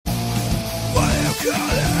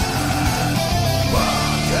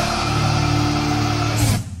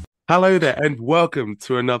Hello there, and welcome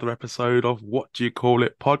to another episode of What Do You Call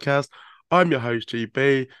It podcast. I'm your host,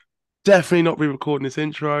 GB. Definitely not re-recording this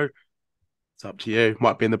intro. It's up to you.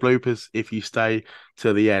 Might be in the bloopers if you stay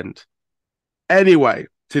to the end. Anyway,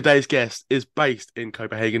 today's guest is based in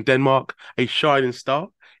Copenhagen, Denmark, a shining star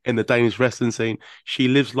in the Danish wrestling scene. She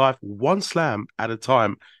lives life one slam at a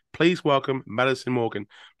time. Please welcome Madison Morgan.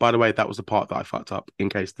 By the way, that was the part that I fucked up in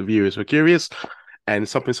case the viewers were curious, and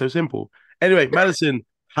something so simple. Anyway, Madison,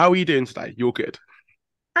 how are you doing today? You're good.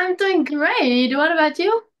 I'm doing great. What about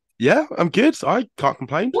you? Yeah, I'm good. I can't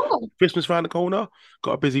complain. Cool. Christmas around the corner.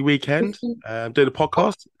 Got a busy weekend. Doing a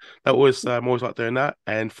podcast. That was always like doing that.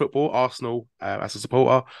 And football, Arsenal as a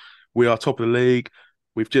supporter. We are top of the league.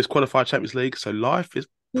 We've just qualified Champions League, so life is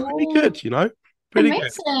pretty Cool. good. Pretty good.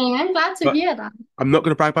 Amazing. I'm glad to But hear that. I'm not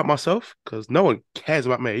going to brag about myself because no one cares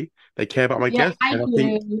about me. They care about my Yeah, guests, I and I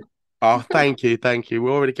think, do. oh, thank you, thank you.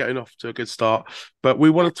 We're already getting off to a good start. But we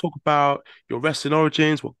want to talk about your wrestling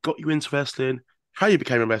origins, what got you into wrestling, how you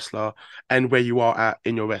became a wrestler, and where you are at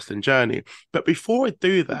in your wrestling journey. But before I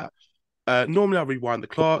do that, normally I rewind the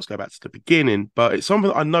clocks, go back to the beginning, but it's something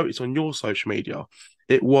that I noticed on your social media.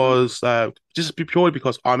 It was just purely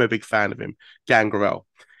because I'm a big fan of him, Gangrel.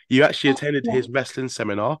 You actually Oh, attended yeah. his wrestling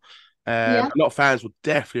seminar. Yeah. A lot of fans will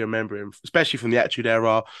definitely remember him, especially from the Attitude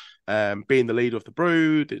Era, being the leader of the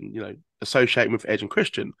Brood and associating with Edge and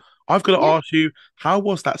Christian. I've got to Yeah. ask you, how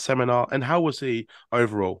was that seminar and how was he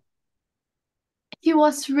overall? He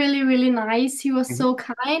was really, really nice. He was Mhm, so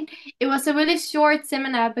kind. It was a really short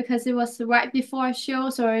seminar because it was right before a show,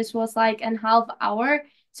 so it was like an half hour.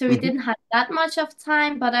 So we mhm. didn't have that much of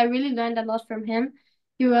time, but I really learned a lot from him.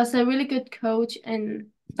 He was a really good coach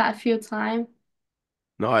in that few time.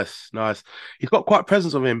 Nice, nice. He's got quite a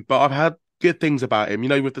presence of him, but I've had good things about him.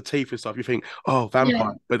 With the teeth and stuff, you think, oh, vampire.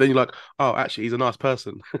 Yeah. But then you're like, oh, actually, he's a nice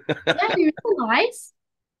person. Yeah, he was nice.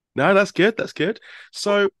 No, that's good. That's good.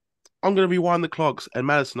 So I'm going to rewind the clocks. And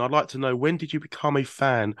Madison, I'd like to know, when did you become a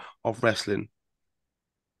fan of wrestling?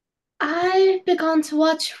 I began to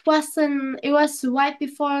watch Western. It was right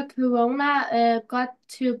before Corona got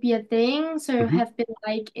to be a thing. So it Hmm. have been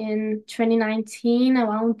like in 2019,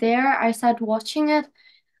 around there. I started watching it.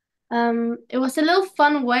 It was a little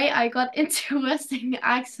fun way I got into wrestling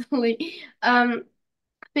actually.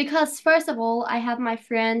 Because first of all, I had my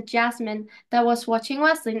friend Jasmine that was watching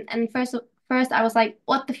wrestling, and first I was like,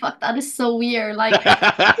 "What the fuck? That is so weird! Like,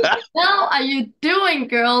 what the hell are you doing,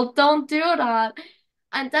 girl? Don't do that."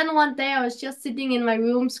 And then one day I was just sitting in my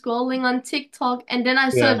room scrolling on TikTok, and then I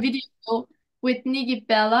saw Yeah. a video with Nikki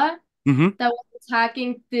Bella Hmm. that was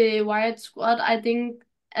attacking the Wired Squad. I think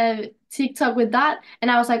TikTok with that, and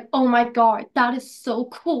I was like, "Oh my God, that is so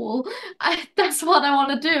cool! That's what I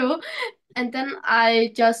want to do." And then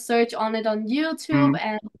I just searched on it on YouTube, Mm.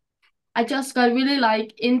 and I just got really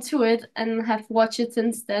like into it and have watched it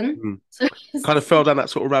since then. Mm. So Kind of fell down that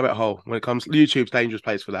sort of rabbit hole when it comes. YouTube's a dangerous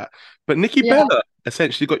place for that. But Nikki yeah, Bella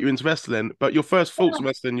essentially got you into wrestling. But your first thoughts on yeah.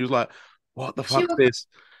 wrestling, you was like, what the She fuck's was this?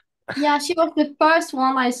 she was the first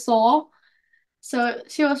one I saw. So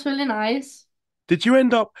she was really nice. Did you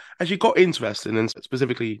end up, as you got into wrestling, and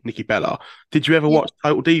specifically Nikki Bella, did you ever Yeah. watch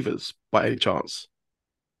Total Divas by any chance?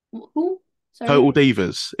 Who? Total Sorry.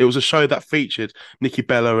 Divas. It was a show that featured Nikki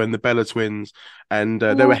Bella and the Bella twins, and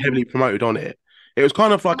they were heavily Um, promoted on it. It was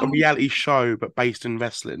kind of like a reality show, but based in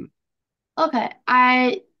wrestling. okay.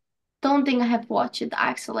 I don't think I have watched it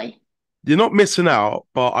actually. You're not missing out,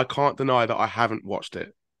 but I can't deny that I haven't watched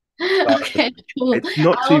it. So Okay, cool. it's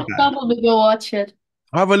not I too will bad. probably go watch it.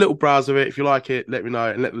 Have a little browse of it. If you like it, let me know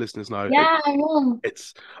and let the listeners know. Yeah, I will.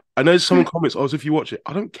 It's I know someone comments, oh, if you watch it,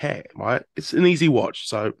 I don't care, right? It's an easy watch,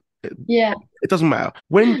 so it, Yeah. it doesn't matter.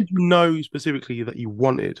 When did you know specifically that you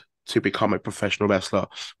wanted to become a professional wrestler?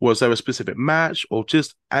 Was there a specific match, or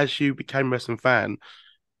just as you became a wrestling fan,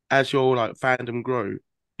 as your like fandom grew,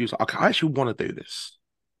 you was like, okay, I actually want to do this.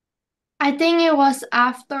 I think it was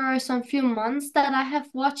after some few months that I have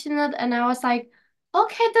watching it, and I was like,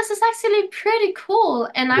 okay, this is actually pretty cool.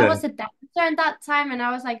 And I Yeah. was a dancer at that time, and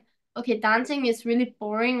I was like, okay, dancing is really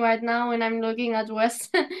boring right now when I'm looking at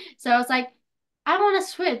Western. So I was like, I want to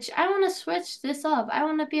switch. I want to switch this up. I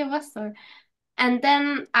want to be a wrestler. And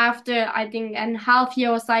then after I think and half year,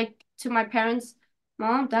 I was like to my parents,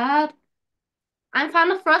 Mom, Dad, I'm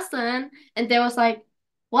fan of wrestling, and they was like,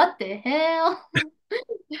 what the hell?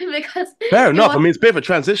 Because Fair it enough. I was mean, it's a bit of a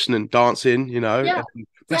transition in dancing, yeah, and yeah,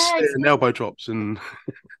 wrestling and elbow drops and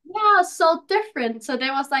yeah, so different. So they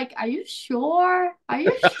was like, "Are you sure? Are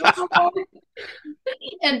you sure?"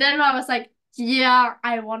 And then I was like, "Yeah,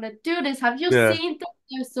 I want to do this. Have you yeah. seen this?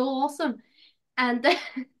 They're so awesome." And then,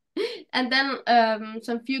 and then,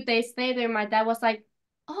 some few days later, my dad was like,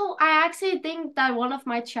 oh, I actually think that one of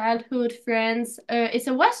my childhood friends is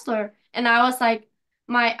a wrestler, and I was like,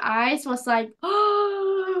 my eyes was like,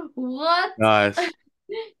 oh, what? Nice.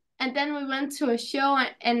 And then we went to a show,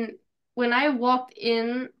 and when I walked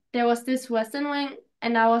in, there was this Western wing,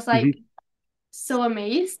 and I was like Mhm. so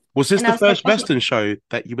amazed, Was this and I the was like, first okay, Western show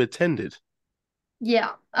that you attended?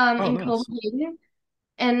 yeah, Oh, in nice. Copenhagen.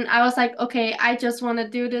 And I was like, okay, I just want to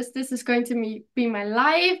do this. This is going to be my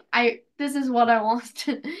life. This is what I want.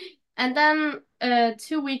 And then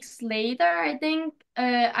 2 weeks later, I think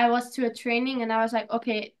I was to a training and I was like,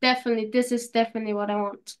 okay, definitely, this is definitely what I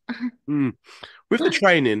want. Mm. With the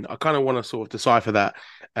training, I kind of want to sort of decipher that.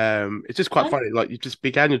 It's just quite Yeah. funny. Like you just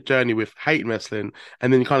began your journey with hating wrestling,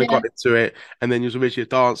 and then you kind of Yeah. got into it, and then you was originally a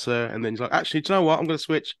dancer, and then you're like, actually, do you know what? I'm going to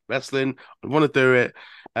switch wrestling. I want to do it.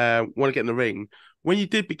 Want to get in the ring. When you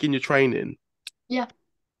did begin your training, Yeah.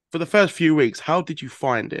 for the first few weeks, how did you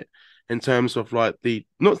find it in terms of like the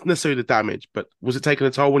not necessarily the damage, but was it taking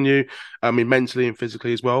a toll on you? I mean, mentally and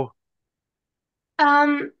physically as well.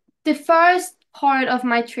 Um, the first part of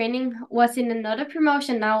my training was in another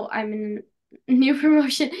promotion. Now I'm in a new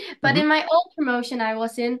promotion. But Hmm. in my old promotion I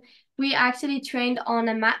was in, we actually trained on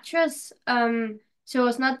a mattress. So it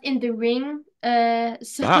was not in the ring.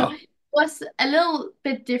 So Wow, it was a little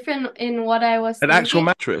bit different in what I was an actual thinking.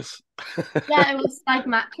 mattress. Yeah, it was like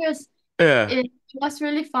mattress. Yeah. It was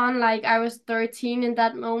really fun. Like I was 13 in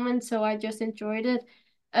that moment, so I just enjoyed it.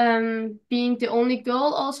 Being the only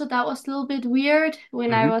girl also that was a little bit weird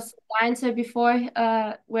when I Hmm. was a dancer before,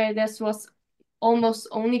 where this was almost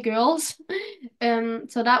only girls.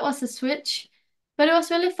 So that was a switch, but it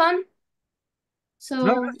was really fun. No,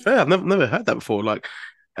 So that's fair. I've never heard that before. Like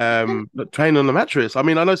training on the mattress. I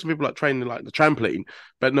mean, I know some people like training like the trampoline,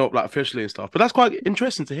 but not like officially and stuff. But that's quite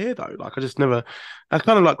interesting to hear though. Like I just never that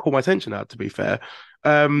kind of like caught my attention now, to be fair.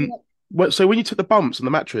 Um yeah, so when you took the bumps on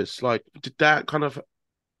the mattress, like did that kind of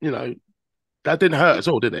you know, that didn't hurt at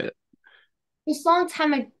all, did it? it's a long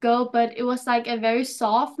time ago, but it was like a very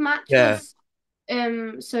soft Yeah. mattress.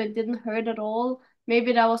 So it didn't hurt at all.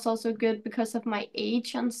 Maybe that was also good because of my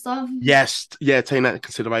age and stuff. Yes, yeah, taking that into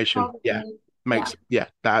consideration. Yeah. Probably. Yeah.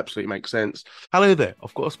 That absolutely makes sense. Hello there.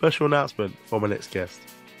 I've got a special announcement for my next guest.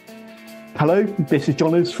 Hello, this is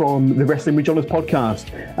Johners from the Wrestling with Johners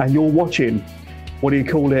podcast, and you're watching, what do you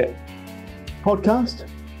call it, podcast?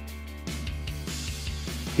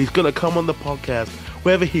 He's gonna come on the podcast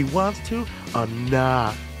whether he wants to or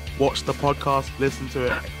not. Watch the podcast, listen to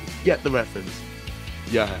it, get the reference.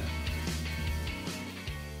 Yeah.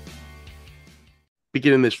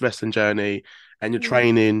 Beginning this wrestling journey and you're Mhm.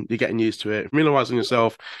 training, you're getting used to it, familiarizing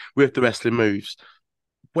yourself with the wrestling moves.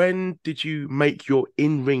 When did you make your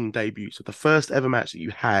in-ring debut? So the first ever match that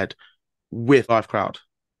you had with live crowd.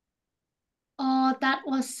 Oh, that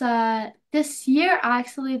was this year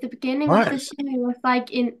actually, the beginning of this Nice. year. It was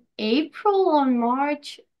like in April or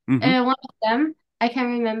March. Hmm. One of them. I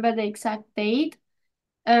can't remember the exact date.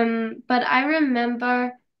 But I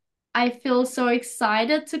remember I feel so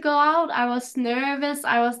excited to go out. I was nervous.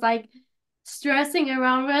 I was like stressing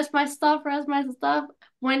around, where's my stuff? Where's my stuff?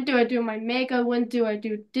 When do I do my makeup? When do I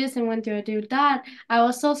do this? And when do I do that? I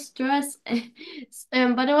was so stressed.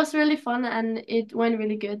 But it was really fun and it went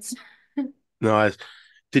really good. Nice.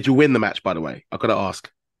 Did you win the match, by the way? I gotta ask.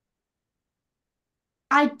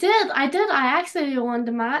 I did. I actually won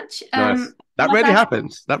the match. Nice. It That was really actually,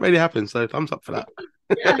 happens. That really happens. So thumbs up for yeah.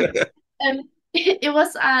 that. It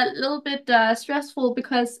was a little bit stressful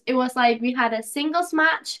because it was like we had a singles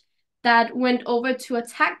match that went over to a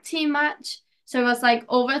tag team match. So it was like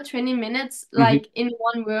over 20 minutes, Mhm. like in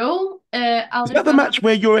one row, out Is in that the front of. match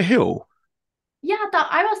where you're a heel? Yeah, that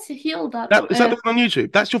I was healed that. That is that the one on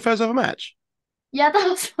YouTube? That's your first ever match. Yeah, that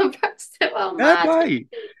was my first ever Fair match. play.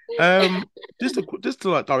 Um, just to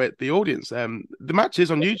like direct the audience, the match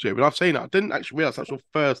is on YouTube and I've seen it. I didn't actually realize that's your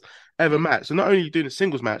first ever match. So not only are you doing a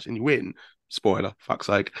singles match and you win, spoiler, fuck's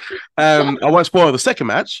sake. I won't spoil the second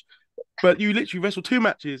match, but you literally wrestled two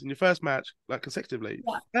matches in your first match like consecutively.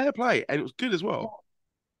 Yeah. Fair play, and it was good as well.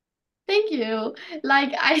 Thank you.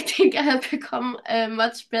 Like I think I have become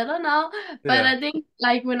much better now, but Yeah. I think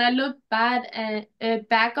like when I look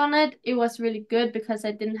back on it, it was really good because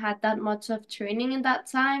I didn't have that much of training in that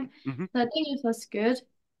time. Hmm. So I think it was good.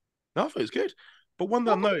 No, I thought it was good. But one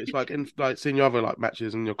that I noticed, like in like seeing your other like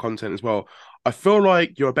matches and your content as well, I feel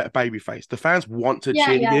like you're a better baby face. The fans want to Yeah,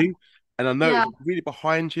 cheer yeah, you, and I know yeah, it's really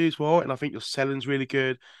behind you as well. And I think your selling's really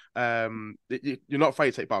good. You're not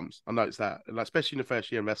afraid to take bumps. I noticed that, and like, especially in the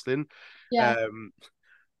first year in wrestling. yeah. Um,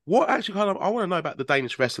 what actually kind of I want to know about the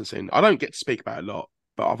Danish wrestling scene. I don't get to speak about it a lot,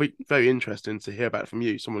 but I'll be very interested to hear about it from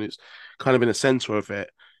you, someone who's kind of in the center of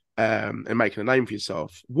it. and making a name for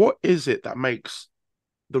yourself. What is it that makes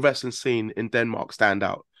the wrestling scene in Denmark stand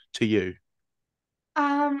out to you?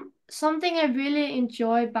 Something I really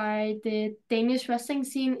enjoy by the Danish wrestling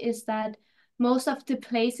scene is that most of the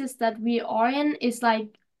places that we are in is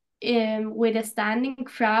like with a standing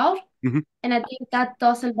crowd. Hmm. And I think that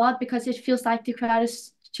does a lot because it feels like the crowd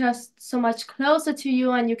is just so much closer to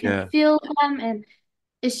you and you can Yeah. feel them, and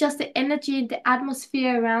it's just the energy, the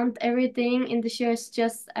atmosphere around everything in the show is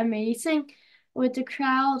just amazing with the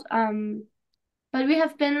crowd. But we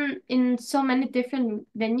have been in so many different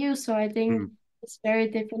venues, so I think Mm. it's very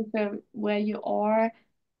different from where you are.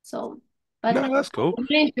 So, but No, that's I cool.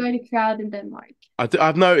 really enjoy the crowd in Denmark.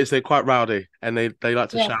 I've noticed they're quite rowdy and they like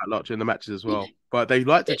to Yeah. shout a lot during the matches as well. But they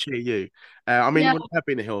like to cheer you. I mean, Yeah. when you have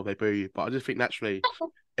been a hill, they boo you. But I just think naturally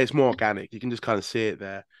it's more organic. You can just kind of see it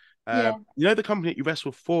there. Yeah. You know the company that you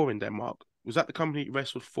wrestled for in Denmark? Was that the company you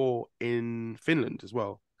wrestled for in Finland as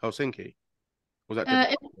well? Helsinki? Was that Uh,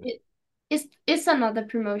 different? it, it's another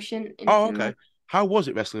promotion in Oh, okay. Finland. How was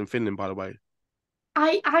it wrestling in Finland, by the way?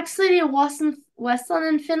 I actually wasn't Western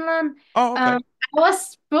in Finland. Oh, okay. I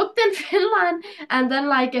was booked in Finland, and then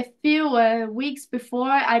like a few weeks before,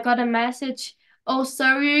 I got a message. Oh,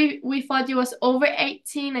 sorry, we thought you was over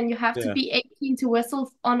 18, and you have to Yeah. be 18 to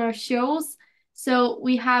wrestle on our shows. So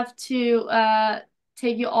we have to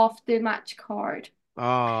take you off the match card.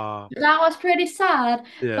 Ah, That was pretty sad,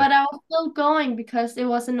 yeah. but I was still going because it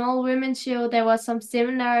was an all-women show. There was some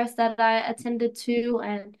seminars that I attended to,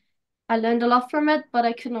 and I learned a lot from it, but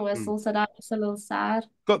I couldn't Mm. whistle, so that was a little sad.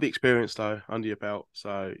 Got the experience though under your belt.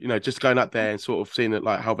 So, just going up there and sort of seeing it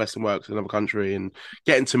like how wrestling works in another country and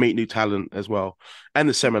getting to meet new talent as well. And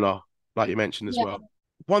the seminar, like you mentioned as Yeah, well.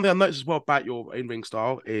 One thing I noticed as well about your in-ring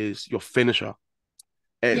style is your finisher.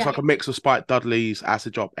 It's yeah, like a mix of Spike Dudley's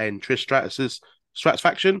acid drop and Trish Stratus's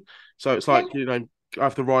Stratusfaction. So it's yeah, like, go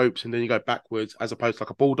off the ropes and then you go backwards as opposed to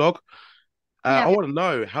like a bulldog. I yeah. want to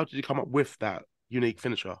know, how did you come up with that unique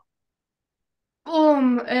finisher?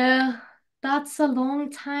 Boom. That's a long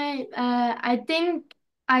time. I think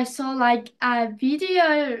I saw like a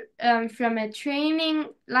video from a training.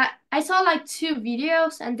 Like I saw like two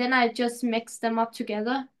videos and then I just mixed them up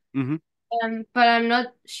together. Hmm. But I'm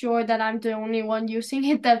not sure that I'm the only one using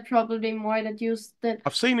it. There probably more that used it.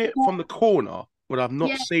 I've seen it from the corner, but I've not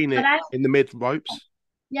Yeah, seen but it in the mid ropes.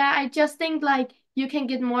 I just think like you can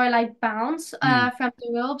get more like bounce Mm, from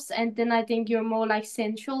the ropes, and then I think you're more like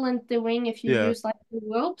central in the wing if you yeah. use like the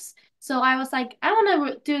ropes. So I was like, I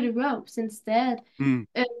want to do the ropes instead. Mm.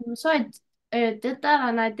 So I did that,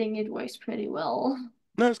 and I think it works pretty well.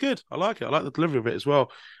 No, it's good. I like it. I like the delivery of it as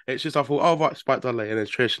well. It's just I thought, oh right, Spike Dudley and then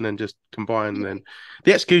Trish and then just combine and then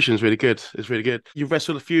the execution is really good. It's really good. You've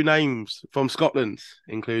wrestled a few names from Scotland,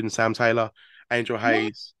 including Sam Taylor, Angel Yeah,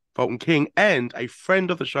 Hayes, Fulton King, and a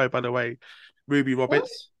friend of the show, by the way, Ruby yeah,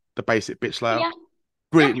 Roberts, the basic bitch slayer. yeah. Yeah.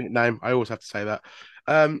 Brilliant nickname. I always have to say that.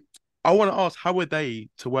 Um, I want to ask, how were they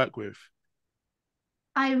to work with?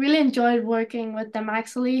 I really enjoyed working with them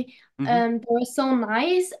actually. Hmm. They were so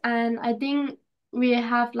nice, and I think we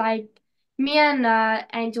have like me and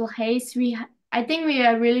Angel Hayes. I think we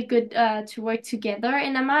are really good to work together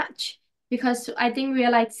in a match because I think we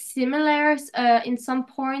are like similar in some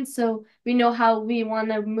points, so we know how we want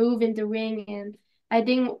to move in the ring, and I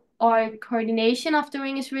think our coordination of the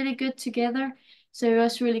ring is really good together. So it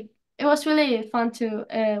was really fun to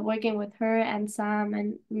working with her and Sam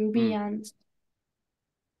and Ruby and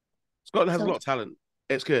Scotland has a so. lot of talent.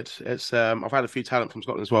 It's good. It's I've had a few talent from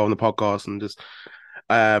Scotland as well on the podcast, and just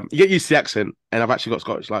you get used to the accent. And I've actually got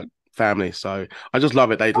Scottish like family, so I just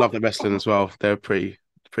love it. They love the wrestling as well. They're pretty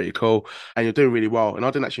cool, and you're doing really well. And I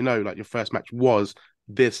didn't actually know like your first match was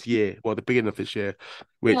this year, well, the beginning of this year,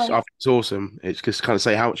 which I Yeah. think is awesome. It's just kind of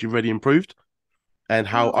say how much you've really improved and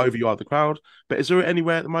how Oh, over you are the crowd. But is there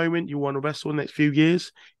anywhere at the moment you want to wrestle in the next few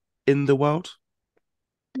years in the world?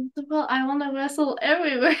 well, I want to wrestle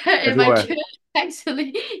everywhere if I Everywhere. could,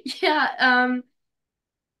 actually. Yeah.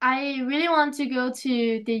 I really want to go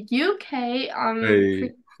to the UK, Hey.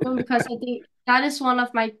 pretty soon because I think that is one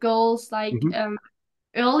of my goals, like Mhm.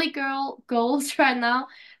 early girl goals right now.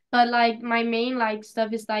 But like my main like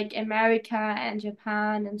stuff is like America and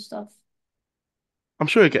Japan and stuff. I'm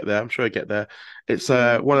sure you get there. I'm sure you get there. It's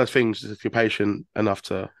Yeah. one of those things. If you're patient enough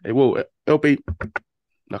to, it'll be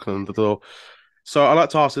knocking on the door. So I like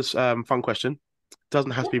to ask this fun question.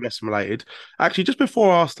 Doesn't have to Yeah. be wrestling related. Actually, just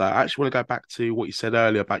before I ask that, I actually want to go back to what you said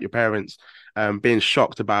earlier about your parents being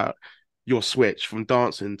shocked about your switch from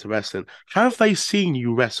dancing to wrestling. Have they seen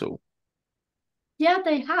you wrestle? Yeah,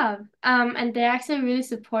 they have. And they actually really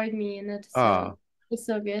support me in it, Ah, so it's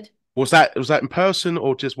so good. was that in person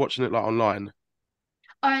or just watching it like online?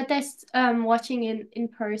 Or they're watching in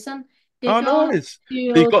person. They Oh, go nice. So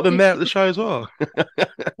you've to got them there at the show as well.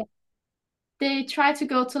 they try to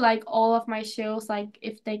go to like all of my shows, like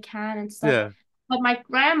if they can and stuff. Yeah, But my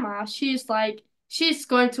grandma, she's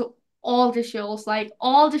going to all the shows, like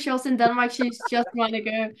all the shows in Denmark. She's just want to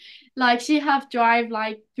go. Like she have drive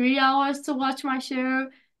like 3 hours to watch my show.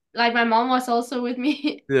 Like my mom was also with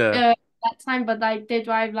me yeah. that time, but like they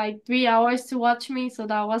drive like 3 hours to watch me, so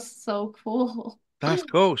that was so cool. That's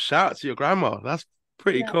cool. Shout out to your grandma. That's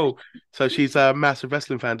pretty Yeah. cool. So she's a massive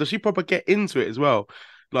wrestling fan. Does she probably get into it as well?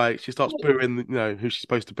 Like she starts booing, who she's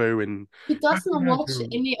supposed to boo and She Matthew, doesn't watch Matthew.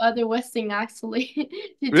 any other wrestling actually.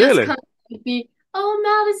 She just Really? comes to be,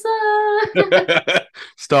 oh Madison.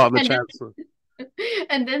 Starting the And chance. then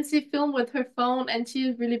and then she filmed with her phone and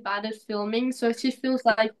she's really bad at filming. So she films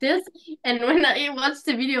like this. And when I watch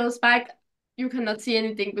the videos back, you cannot see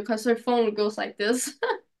anything because her phone goes like this.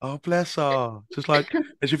 Oh, bless her. Just like,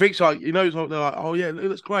 and she thinks like, it's like, they're like, oh yeah, it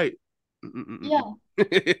looks great. Yeah.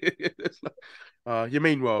 It's like, you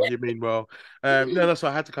mean well, you mean well. No, that's why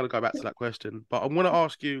I had to kind of go back to that question. But I want to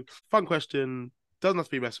ask you, fun question, doesn't have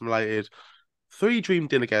to be wrestling related. Three dream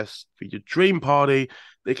dinner guests for your dream party.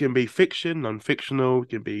 It can be fiction, non-fictional, it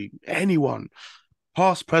can be anyone,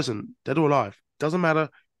 past, present, dead or alive. Doesn't matter.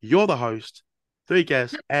 You're the host. Three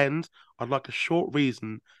guests, and I'd like a short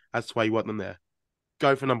reason as to why you want them there.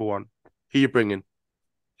 Go for number one. Who you bringing?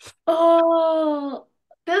 Oh,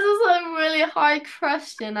 this is a really hard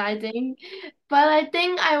question, I think. But I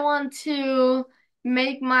think I want to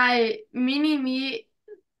make my mini me,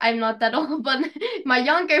 I'm not that old, but my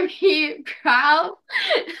younger me proud.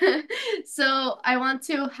 So I want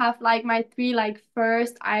to have like my three like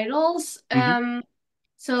first idols. Hmm.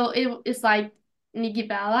 So it's like Nikki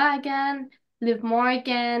Bella again, Liv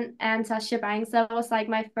Morgan, and Sasha Banks. That was like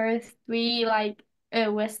my first three like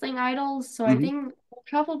wrestling idols. So I Hmm. think I'll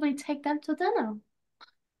probably take them to dinner.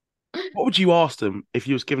 What would you ask them if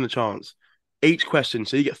you was given a chance? Each question.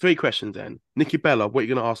 So you get three questions then. Nikki Bella, what are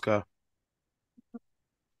you going to ask her?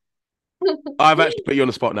 I've actually put you on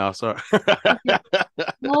the spot now. Sorry. Okay.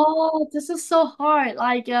 Oh, this is so hard.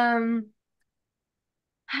 Like,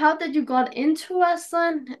 how did you got into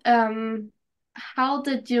wrestling? How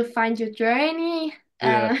did you find your journey?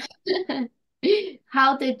 Yeah.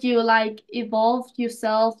 How did you like evolve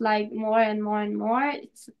yourself like more and more and more?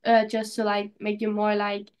 It's, just to like make you more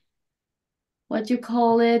like what you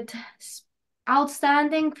call it,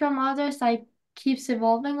 outstanding from others, like keeps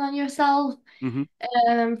evolving on yourself. Hmm.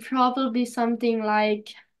 Probably something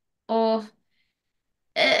like, oh,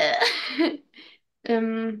 uh,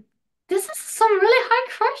 um, this is some really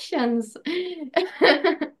hard questions.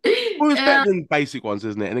 Well, it's better Uh, than basic ones,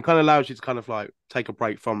 isn't it? And it kind of allows you to kind of like take a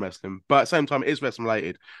break from wrestling, but at the same time, it is wrestling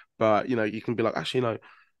related. But you can be like, actually,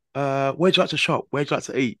 where'd you like to shop? Where'd you like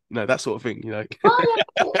to eat? That sort of thing. oh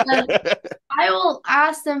yeah, I will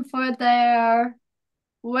ask them for their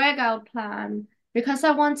workout plan because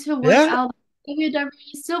I want to work Yeah, out WWE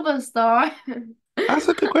superstar. that's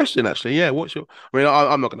a good question, actually. Yeah, what's your? I mean,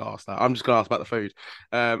 I'm not going to ask that. I'm just going to ask about the food.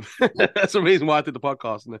 That's the reason why I did the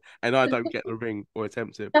podcast, and I don't get in the ring or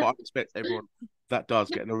attempt it, but I expect everyone that does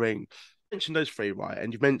get in the ring. You mentioned those three, right?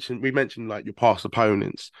 And we mentioned like your past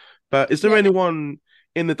opponents, but is there Yeah, anyone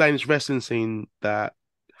in the Danish wrestling scene that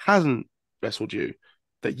hasn't wrestled you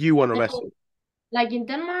that you want to wrestle? like in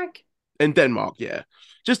Denmark. In Denmark, yeah.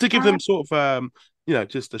 Just to give Uh, them sort of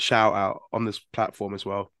just a shout out on this platform as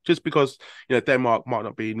well. Just because, Denmark might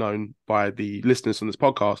not be known by the listeners on this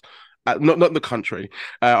podcast. Not the country.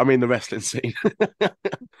 I mean the wrestling scene.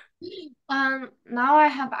 now I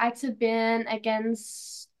have actually been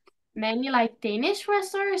against mainly like Danish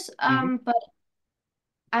wrestlers. Hmm. But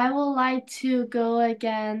I would like to go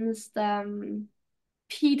against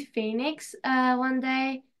Pete Phoenix one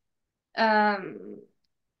day. Um,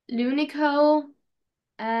 Lunico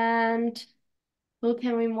and who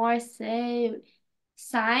can we more say?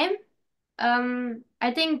 Sime.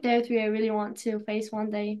 I think they're three I really want to face one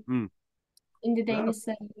day Mm. in the No. Danish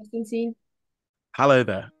wrestling scene. Hello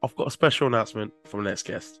there. I've got a special announcement from the next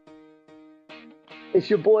guest. It's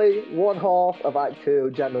your boy, one half of Act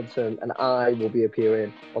 2, Jan Hudson, and I will be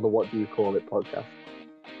appearing on the What Do You Call It podcast.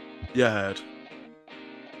 You heard.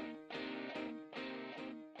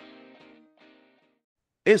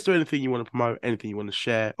 Is there anything you want to promote, anything you want to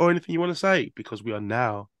share, or anything you want to say? Because we are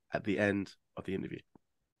now at the end of the interview.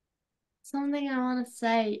 Something I want to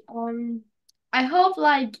say. I hope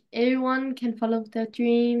like everyone can follow their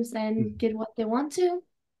dreams and Mhm. get what they want to.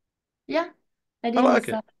 Yeah, I I think like it's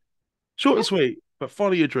it. Short yeah. and sweet, but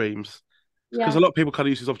follow your dreams. Because Yeah. a lot of people kind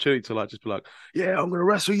of use this opportunity to like just be like, "Yeah, I'm gonna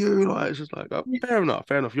wrestle you." Like it's just like, oh, fair enough,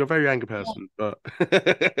 fair enough. You're a very angry person, but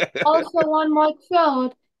Also, one more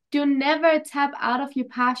quote. Do never tap out of your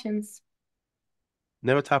passions.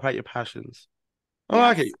 never tap out your passions. I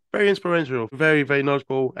like it. Yes. Very inspirational, very, very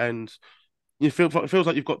knowledgeable, and it feels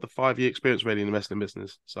like you've got the 5 year experience really in the wrestling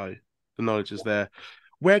business. So the knowledge is there.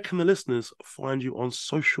 Where can the listeners find you on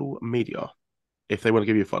social media if they want to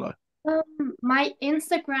give you a follow? My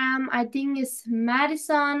Instagram, I think, is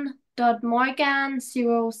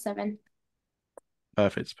madison.morgan07.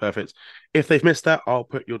 Perfect, perfect. If they've missed that, I'll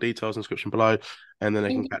put your details in the description below, and then they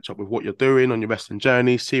can Thank you. catch up with what you're doing on your wrestling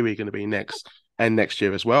journey, see where you're going to be next, and next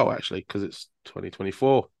year as well, actually, because it's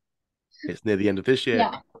 2024. It's near the end of this year.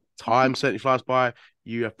 Yeah. Time certainly flies by.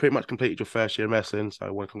 You have pretty much completed your first year in wrestling, so I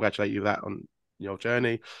want to congratulate you that on your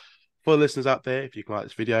journey. For the listeners out there, if you can like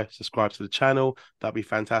this video, subscribe to the channel. That'd be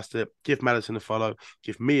fantastic. Give Madison a follow.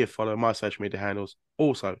 Give me a follow. My social media handles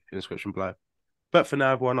also in the description below. But for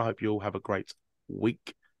now, everyone, I hope you all have a great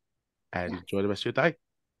week and enjoy the rest of your day.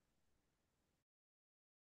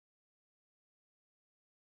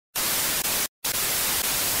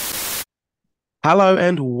 Hello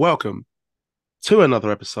and welcome to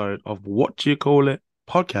another episode of What Do You Call It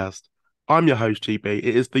podcast. I'm your host, GB.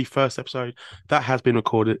 It is the first episode that has been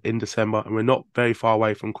recorded in December, and we're not very far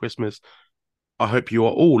away from Christmas. I hope you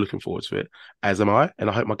are all looking forward to it, as am I, and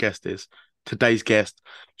I hope my guest is. Today's guest,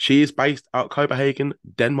 she is based out of Copenhagen,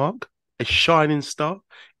 Denmark, a shining star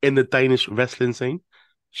in the Danish wrestling scene.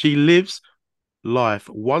 She lives life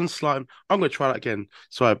one slime. I'm going to try that again.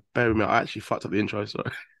 Sorry, bear with me. I actually fucked up the intro. Sorry.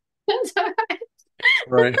 That's all right.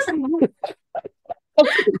 Right.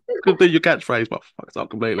 Could do your catchphrase, but fucked up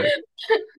completely.